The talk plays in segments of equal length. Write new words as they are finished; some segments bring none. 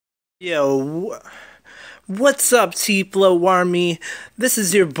Yo, what's up, T-Flow Army? This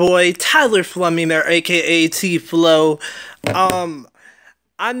is your boy, Tyler Fleming there, aka T-Flow. I'm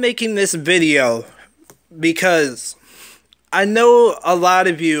making this video because I know a lot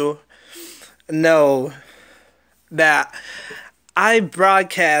of you know that I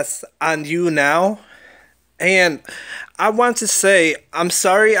broadcast on YouNow, and I want to say I'm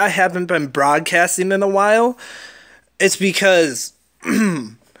sorry I haven't been broadcasting in a while. It's because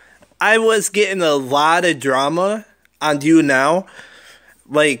I was getting a lot of drama on YouNow.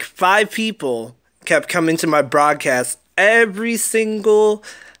 Like 5 people kept coming to my broadcast every single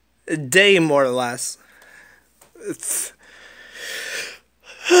day, more or less. It's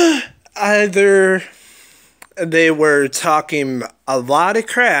either they were talking a lot of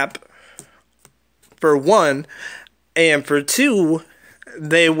crap, for one, and for two,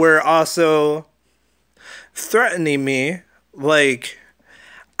 they were also threatening me. Like,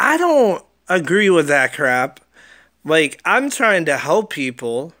 I don't agree with that crap. Like, I'm trying to help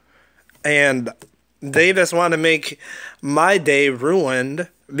people, and they just want to make my day ruined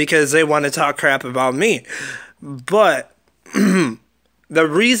because they want to talk crap about me. But the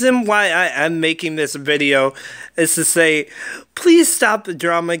reason why I am making this video is to say, please stop the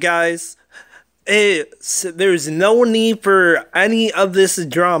drama, guys. There's no need for any of this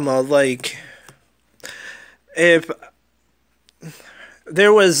drama. Like, if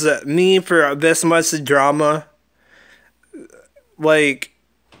there was need for this much drama, like,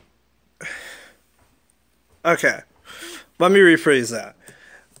 okay, let me rephrase that.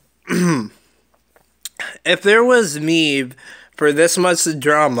 If there was need for this much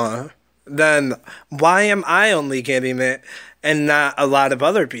drama, then why am I only getting it and not a lot of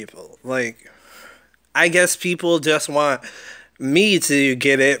other people? Like, I guess people just want me to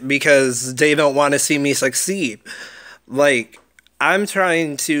get it because they don't want to see me succeed. Like, I'm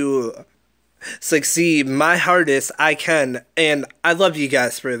trying to succeed my hardest I can, and I love you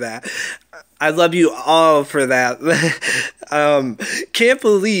guys for that. I love you all for that. Can't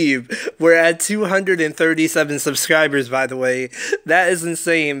believe we're at 237 subscribers, by the way. That is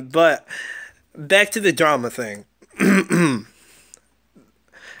insane. But back to the drama thing.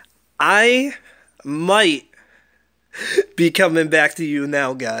 I might be coming back to you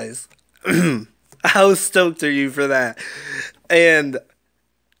now, guys. How stoked are you for that? And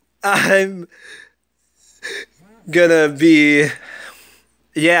I'm gonna be...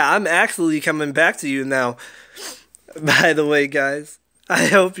 Yeah, I'm actually coming back to you now. By the way, guys, I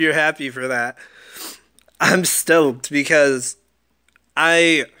hope you're happy for that. I'm stoked because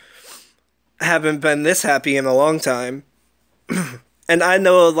I haven't been this happy in a long time. And I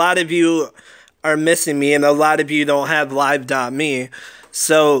know a lot of you are missing me, and a lot of you don't have live.me.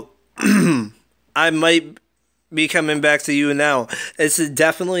 So, I might be coming back to you now. It's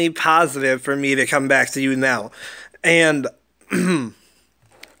definitely positive for me to come back to you now. And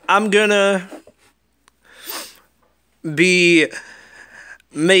I'm gonna be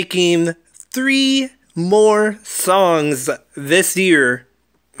making 3 more songs this year.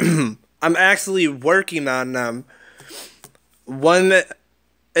 I'm actually working on them. One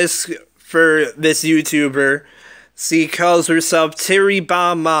is for this YouTuber. She calls herself Terry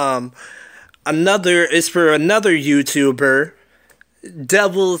Bomb Mom. Another is for another YouTuber,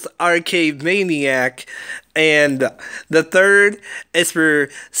 Devil's Arcade Maniac. And the third is for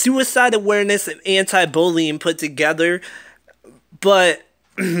suicide awareness and anti-bullying put together. But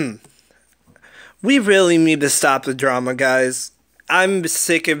we really need to stop the drama, guys. I'm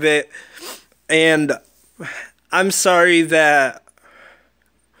sick of it. And I'm sorry that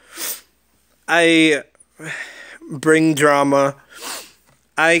I bring drama.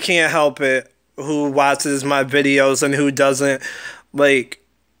 I can't help it who watches my videos and who doesn't. Like,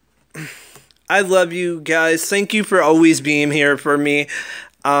 I love you guys. Thank you for always being here for me.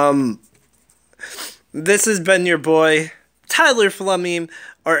 This has been your boy, Tyler Fleming,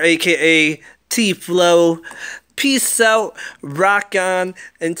 or aka T-Flow. Peace out, rock on,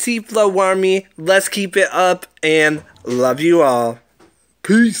 and T-Flow Army, let's keep it up, and love you all.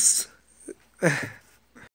 Peace.